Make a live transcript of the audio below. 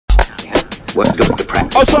Work the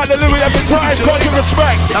practice. Outside the Louis every time, got to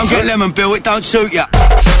respect. Don't get lemon, Bill, it don't suit ya.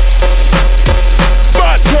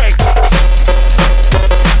 Bad trick.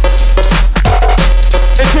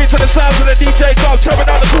 It's into the sounds of the DJ Dog, tearing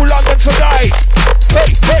out the cool London tonight.